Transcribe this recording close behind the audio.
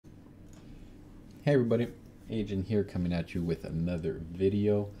Hey everybody, Ajin here coming at you with another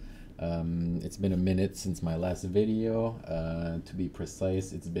video. It's been a minute since my last video. To be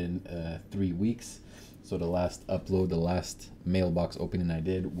precise, it's been 3 weeks. So the last upload, the last mailbox opening I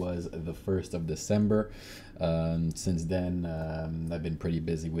did was the 1st of December. Since then, I've been pretty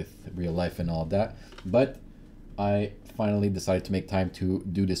busy with real life and all that. But I finally decided to make time to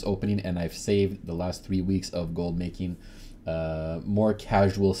do this opening, and I've saved the last 3 weeks of gold making, more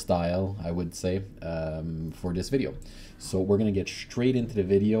casual style, I would say, for this video. So we're gonna get straight into the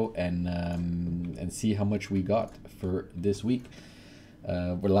video and see how much we got for this week,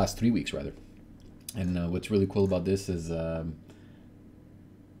 or the last 3 weeks rather. And what's really cool about this is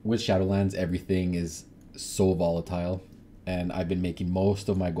with Shadowlands, everything is so volatile, and I've been making most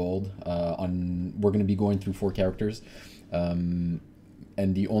of my gold we're gonna be going through 4 characters.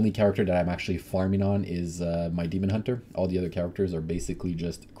 And the only character that I'm actually farming on is my Demon Hunter. All the other characters are basically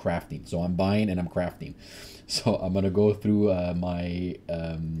just crafting. So I'm buying and I'm crafting. So I'm gonna go through my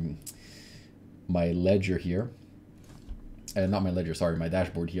my ledger here, not my ledger, sorry, my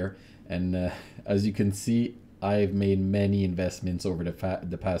dashboard here. And as you can see, I've made many investments over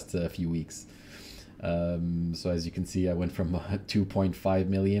the past few weeks. So as you can see, I went from 2.5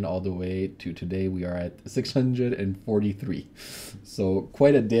 million all the way to today we are at 643. So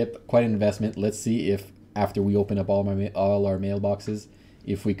quite a dip, quite an investment. Let's see if after we open up all our mailboxes,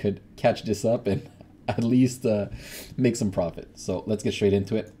 if we could catch this up and at least make some profit. So let's get straight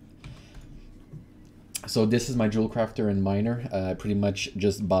into it. So this is my Jewelcrafter and Miner. Pretty much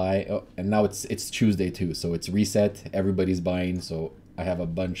just buy, and now it's Tuesday too, so it's reset. Everybody's buying, so I have a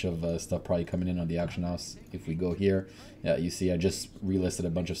bunch of stuff probably coming in on the auction house. If we go here, yeah, you see I just relisted a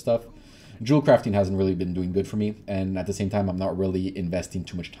bunch of stuff. Jewelcrafting hasn't really been doing good for me, and at the same time I'm not really investing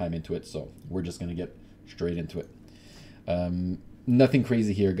too much time into it, so we're just gonna get straight into it. Nothing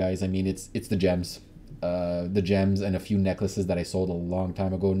crazy here, guys. I mean, it's the gems. The gems and a few necklaces that I sold a long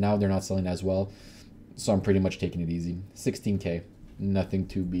time ago. Now they're not selling as well, so I'm pretty much taking it easy. 16k, nothing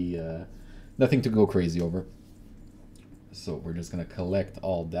to go crazy over. So we're just gonna collect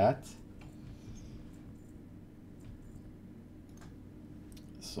all that.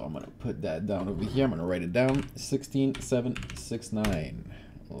 So I'm gonna put that down over here. I'm gonna write it down. 16769.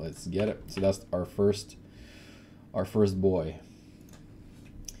 Let's get it. So that's our first boy,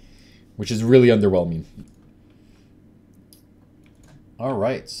 which is really underwhelming. All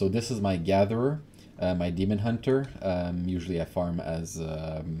right, so this is my gatherer, my demon hunter. Usually I farm as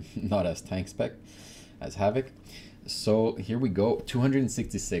not as tank spec, as havoc. So here we go,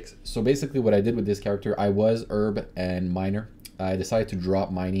 266. So basically what I did with this character, I was herb and miner. I decided to drop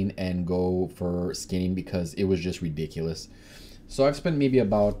mining and go for skinning because it was just ridiculous. So I've spent maybe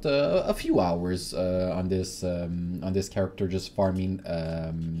about a few hours on this character, just farming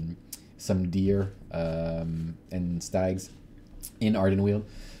some deer and stags in Ardenweald.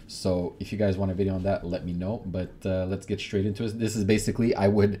 So if you guys want a video on that, let me know. But let's get straight into it. This is basically, I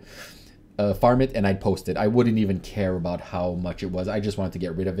would farm it and I'd post it. I wouldn't even care about how much it was. I just wanted to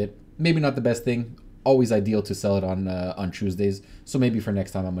get rid of it. Maybe not the best thing. Always ideal to sell it on Tuesdays. So maybe for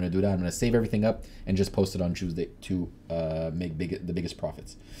next time I'm going to do that. I'm going to save everything up and just post it on Tuesday to make the biggest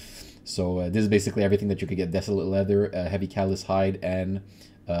profits. So this is basically everything that you could get: desolate leather, heavy callus hide, and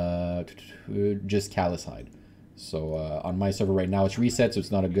just callus hide. So on my server right now it's reset, so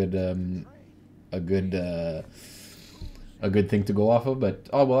it's not a good thing to go off of, but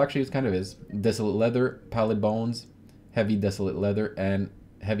oh well, actually it kind of is. Desolate leather, pallid bones, heavy desolate leather, and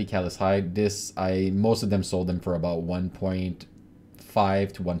heavy callus hide. This, most of them sold them for about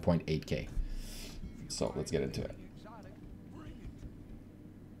 1.5 to 1.8k. So let's get into it.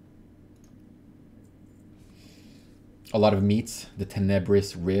 A lot of meats. The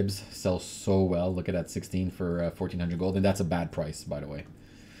Tenebrous ribs sell so well. Look at that, 16 for 1400 gold, and that's a bad price, by the way.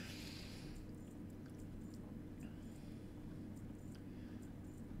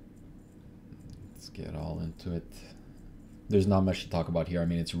 Let's get all into it. There's not much to talk about here. I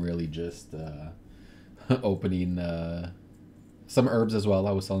mean, it's really just opening some herbs as well.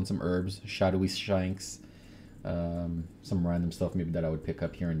 I was selling some herbs, shadowy shanks, some random stuff maybe that I would pick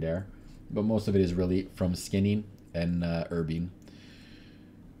up here and there. But most of it is really from skinning and herbing.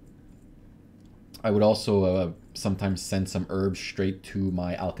 I would also sometimes send some herbs straight to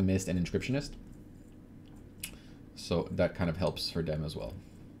my alchemist and inscriptionist. So that kind of helps for them as well.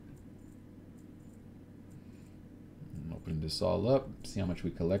 Open this all up, see how much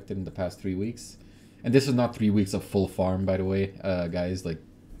we collected in the past 3 weeks. And this is not 3 weeks of full farm, by the way, guys. Like,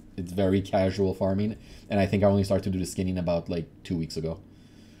 it's very casual farming, and I think I only started to do the skinning about like 2 weeks ago.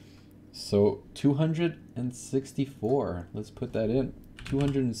 So 264, let's put that in.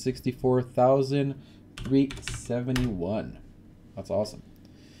 264,371. That's awesome.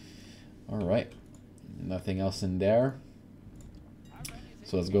 All right. Nothing else in there.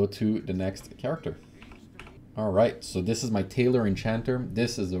 So let's go to the next character. All right. So this is my Tailor Enchanter.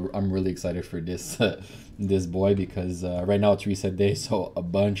 This is I'm really excited for this this boy because right now it's reset day, so a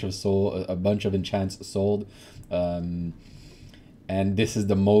bunch of enchants sold. And this is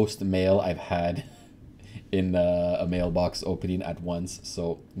the most mail I've had in a mailbox opening at once,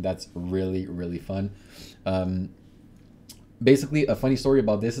 so that's really, really fun. Basically, a funny story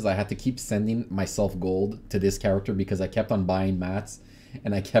about this is I had to keep sending myself gold to this character because I kept on buying mats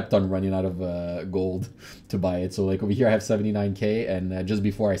and I kept on running out of gold to buy it. So like over here I have 79k, and just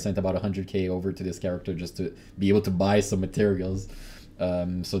before I sent about 100k over to this character just to be able to buy some materials.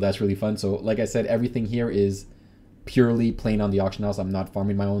 So that's really fun. So like I said, everything here is purely playing on the auction house. I'm not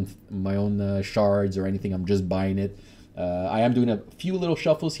farming my own shards or anything. I'm just buying it. I am doing a few little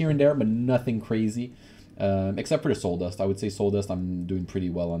shuffles here and there, but nothing crazy. Except for the soul dust. I would say soul dust, I'm doing pretty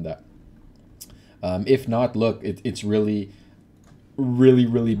well on that. If not, look, it's really, really,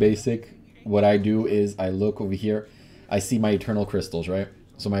 really basic. What I do is I look over here. I see my eternal crystals, right?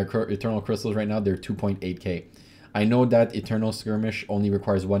 So my eternal crystals right now, they're 2.8k. I know that eternal skirmish only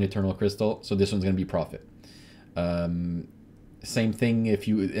requires 1 eternal crystal, so this one's going to be profit. Same thing if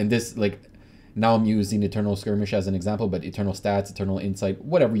you, and this, like, now I'm using eternal skirmish as an example, but eternal stats, eternal insight,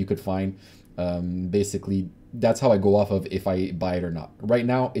 whatever you could find. Basically that's how I go off of if I buy it or not. Right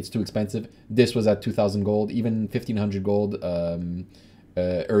now it's too expensive. This was at 2,000 gold, even 1,500 gold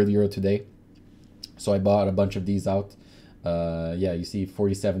earlier today, so I bought a bunch of these out. Yeah, you see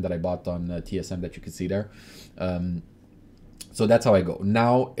 47 that I bought on TSM that you can see there. So that's how I go.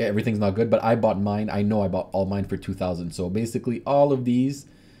 Now everything's not good, but I bought mine. I know I bought all mine for 2,000. So basically all of these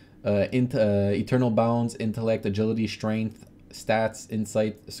eternal bounds, intellect, agility, strength, stats,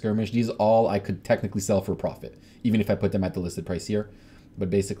 insight, skirmish, these all I could technically sell for profit, even if I put them at the listed price here. But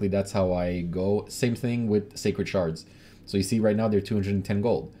basically that's how I go. Same thing with sacred shards. So you see right now they're 210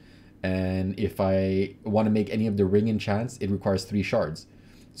 gold, and if I want to make any of the ring enchants, it requires 3 shards.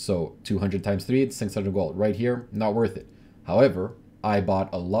 So 200 times 3, it's 600 gold. Right here, not worth it. However, I bought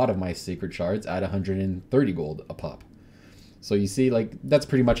a lot of my sacred shards at 130 gold a pop. So you see, like, that's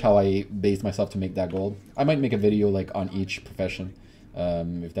pretty much how I based myself to make that gold. I might make a video like on each profession,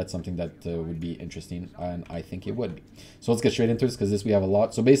 if that's something that would be interesting, and I think it would be. So let's get straight into this because this we have a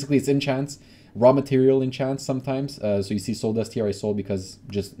lot. So basically it's enchants, raw material enchants sometimes. So you see soul dust here, I sold because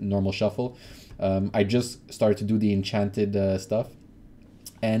just normal shuffle. I just started to do the enchanted stuff,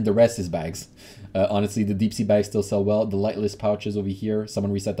 and the rest is bags. Honestly, the deep sea bags still sell well. The lightless pouches over here,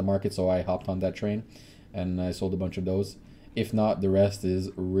 someone reset the market, so I hopped on that train and I sold a bunch of those. If not, the rest is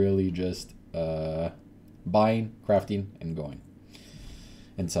really just buying, crafting, and going.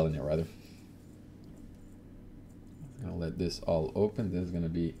 And selling it, rather. I'm going to let this all open. This is going to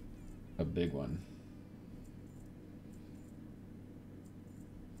be a big one.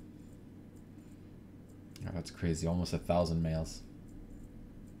 Oh, that's crazy. Almost 1,000 mails.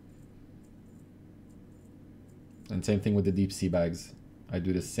 And same thing with the deep sea bags. I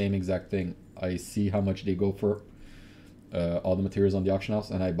do the same exact thing. I see how much they go for. All the materials on the auction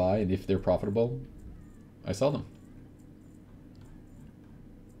house, and I buy, and if they're profitable, I sell them.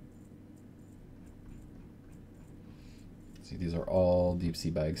 See, these are all deep sea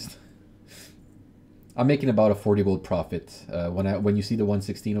bags. I'm making about a 40 gold profit. When you see the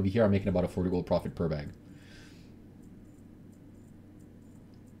 116 over here, I'm making about a 40 gold profit per bag.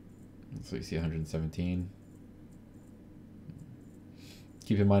 So you see 117.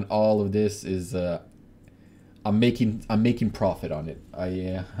 Keep in mind, all of this is I'm making profit on it.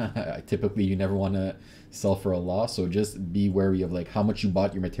 I typically, you never want to sell for a loss, so just be wary of like how much you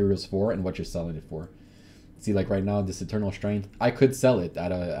bought your materials for and what you're selling it for. See, like right now, this eternal strength, I could sell it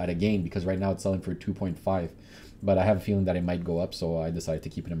at a gain because right now it's selling for 2.5, but I have a feeling that it might go up, so I decided to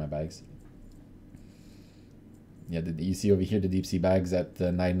keep it in my bags. Yeah, you see over here the deep sea bags at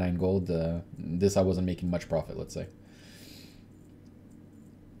 99 gold. This I wasn't making much profit, let's say.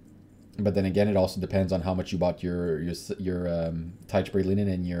 But then again, it also depends on how much you bought your tight spray linen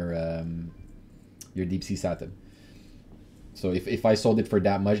and your deep sea satin. So if I sold it for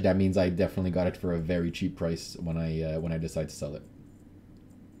that much, that means I definitely got it for a very cheap price when I decide to sell it.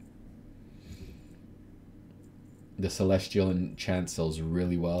 The celestial enchant sells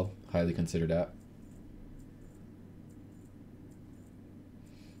really well. Highly consider that.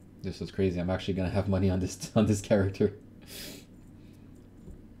 This is crazy. I'm actually gonna have money on this character.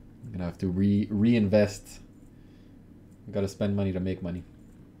 I'm gonna have to reinvest. I gotta spend money to make money.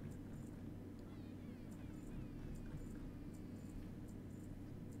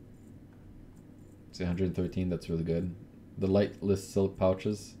 Say 113, that's really good. The lightless silk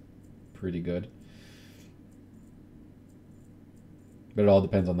pouches, pretty good. But it all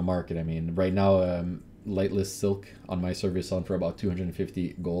depends on the market. I mean, right now, lightless silk on my server is selling for about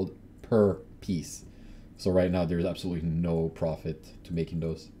 250 gold per piece. So right now, there's absolutely no profit to making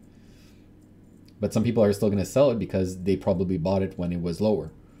those. But some people are still going to sell it because they probably bought it when it was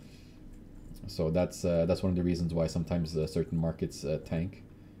lower. So that's one of the reasons why sometimes certain markets tank,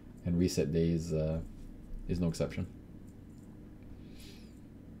 and reset days is no exception.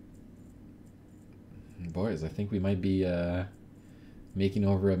 Boys, I think we might be making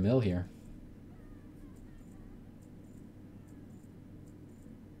over a mil here.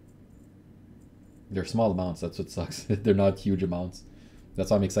 They're small amounts. That's what sucks. They're not huge amounts.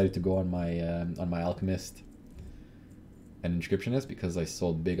 That's why I'm excited to go on my Alchemist and Inscriptionist, because I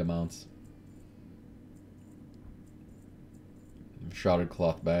sold big amounts. Shrouded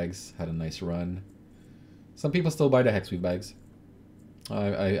cloth bags had a nice run. Some people still buy the hexweave bags.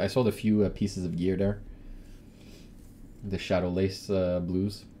 I sold a few pieces of gear there. The shadow lace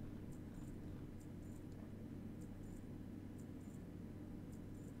blues.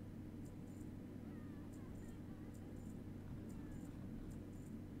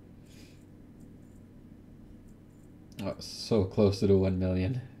 Oh, so close to the 1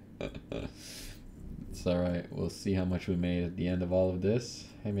 million. It's alright. We'll see how much we made at the end of all of this.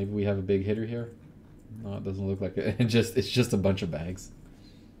 Hey, maybe we have a big hitter here. No, it doesn't look like it. It's just a bunch of bags.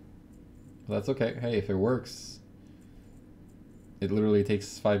 Well, that's okay. Hey, if it works, it literally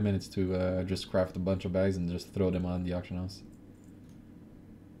takes 5 minutes to just craft a bunch of bags and just throw them on the auction house.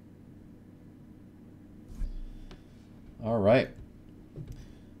 Alright.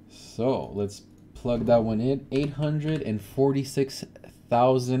 So, let's plug that one in.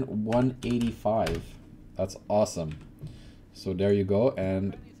 846,185. That's awesome. So there you go.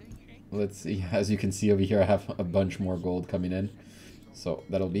 And let's see, as you can see over here, I have a bunch more gold coming in. So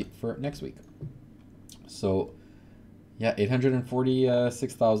that'll be for next week. So yeah,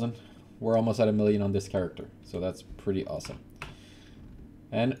 846,000. We're almost at 1 million on this character. So that's pretty awesome.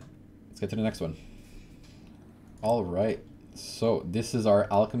 And let's get to the next one. All right. So this is our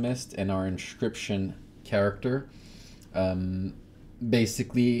Alchemist and our Inscription character.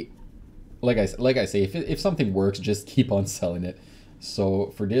 Basically, like I say, if something works, just keep on selling it.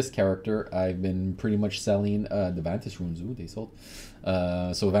 So for this character, I've been pretty much selling the Vantage runes. Ooh, they sold.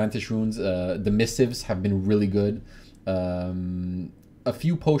 So Vantage runes, the missives have been really good. A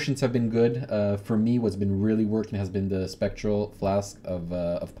few potions have been good. For me, what's been really working has been the Spectral Flask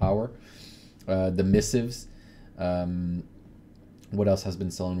of Power. The missives. What else has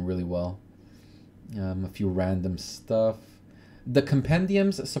been selling really well? A few random stuff. The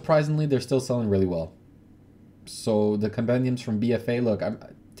compendiums, surprisingly, they're still selling really well. So the compendiums from BFA, look, I'm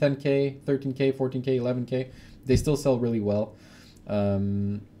 10k, 13k, 14k, 11k. They still sell really well.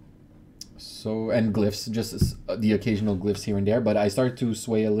 So, and glyphs, just the occasional glyphs here and there. But I started to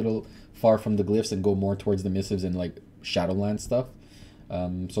sway a little far from the glyphs and go more towards the missives and like Shadowlands stuff.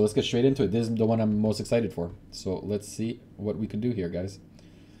 So let's get straight into it. This is the one I'm most excited for. So let's see what we can do here, guys.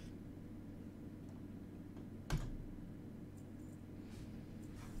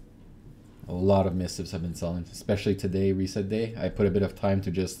 A lot of missives have been selling, especially today, reset day. I put a bit of time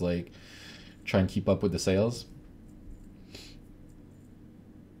to just like try and keep up with the sales.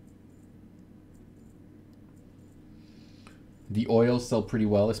 The oils sell pretty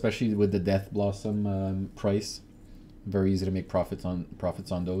well, especially with the Death Blossom price. Very easy to make profits on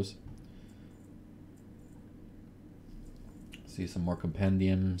those. See some more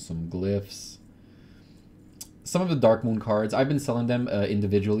compendium, some glyphs. Some of the Dark Moon cards, I've been selling them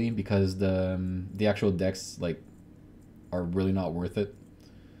individually because the actual decks like are really not worth it.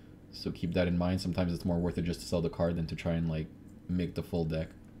 So keep that in mind. Sometimes it's more worth it just to sell the card than to try and like make the full deck.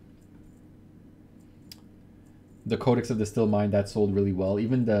 The Codex of the Still Mind, that sold really well.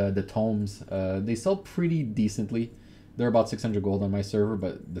 Even the tomes, they sell pretty decently. They're about 600 gold on my server,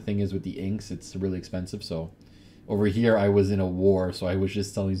 but the thing is with the inks, it's really expensive. So over here, I was in a war, so I was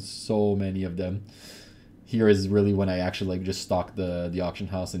just selling so many of them. Here is really when I actually like just stocked the auction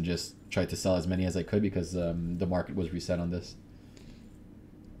house and just tried to sell as many as I could because the market was reset on this.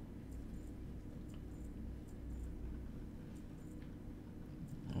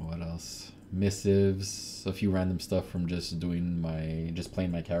 What else? Missives, a few random stuff from just playing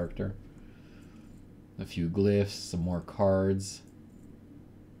my character. A few glyphs, some more cards.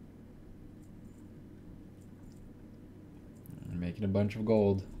 I'm making a bunch of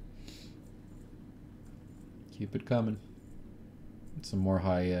gold. Keep it coming. Some more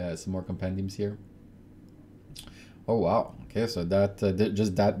compendiums here. Oh wow. Okay, so that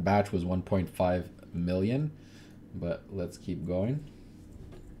just that batch was 1.5 million. But let's keep going.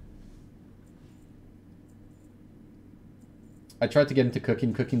 I tried to get into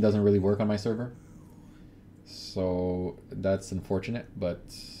cooking. Cooking doesn't really work on my server. So that's unfortunate, but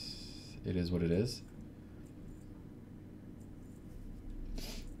it is what it is.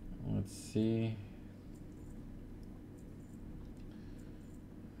 Let's see.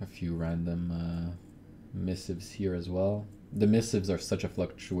 A few random missives here as well. The missives are such a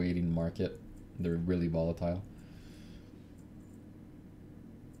fluctuating market. They're really volatile.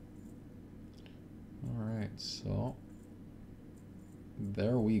 Alright, so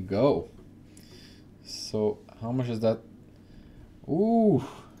there we go. So how much is that? Ooh,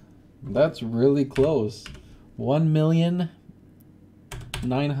 that's really close.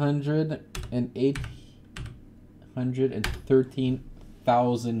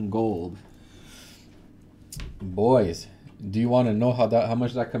 1,908,813,000 gold. Boys, do you want to know how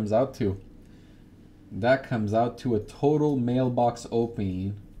much that comes out to? That comes out to a total mailbox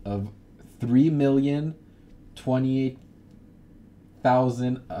opening of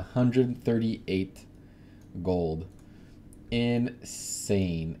 3,028,138 gold.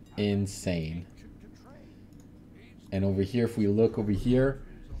 Insane. Insane. And over here, if we look over here,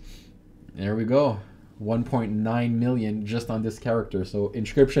 there we go. 1.9 million just on this character. So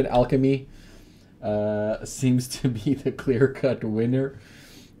Inscription Alchemy seems to be the clear-cut winner.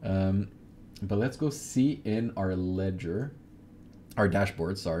 But let's go see in our ledger, our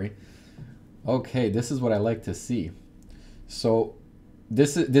dashboard, sorry. Okay, this is what I like to see. So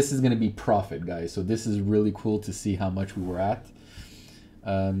this is going to be profit, guys. So this is really cool to see how much we were at.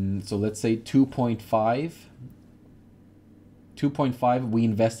 So let's say 2.5. 2.5 we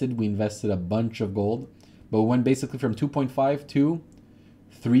invested a bunch of gold, but we went basically from 2.5 to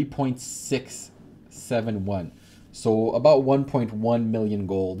 3.671. So about 1.1 million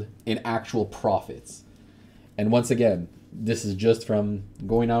gold in actual profits. And once again, this is just from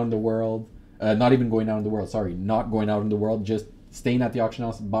going out in the world, not even going out in the world, sorry, not going out in the world, just staying at the auction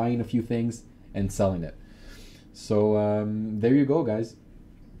house, buying a few things and selling it. So there you go, guys.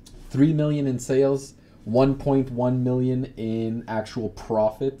 3 million in sales, 1.1 million in actual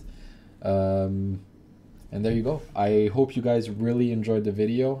profit. And there you go. I hope you guys really enjoyed the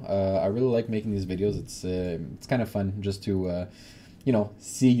video. I really like making these videos. It's kind of fun just to you know,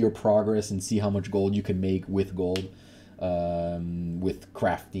 see your progress and see how much gold you can make with gold, with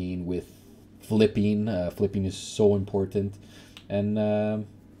crafting, with flipping. Flipping is so important. And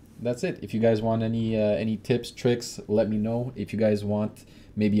that's it. If you guys want any tips, tricks, let me know. If you guys want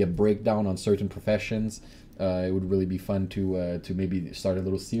maybe a breakdown on certain professions, it would really be fun to maybe start a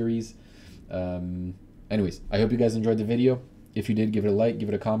little series. Anyways, I hope you guys enjoyed the video. If you did, give it a like, give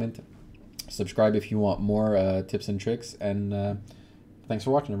it a comment. Subscribe if you want more tips and tricks. And thanks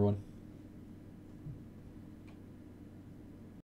for watching, everyone.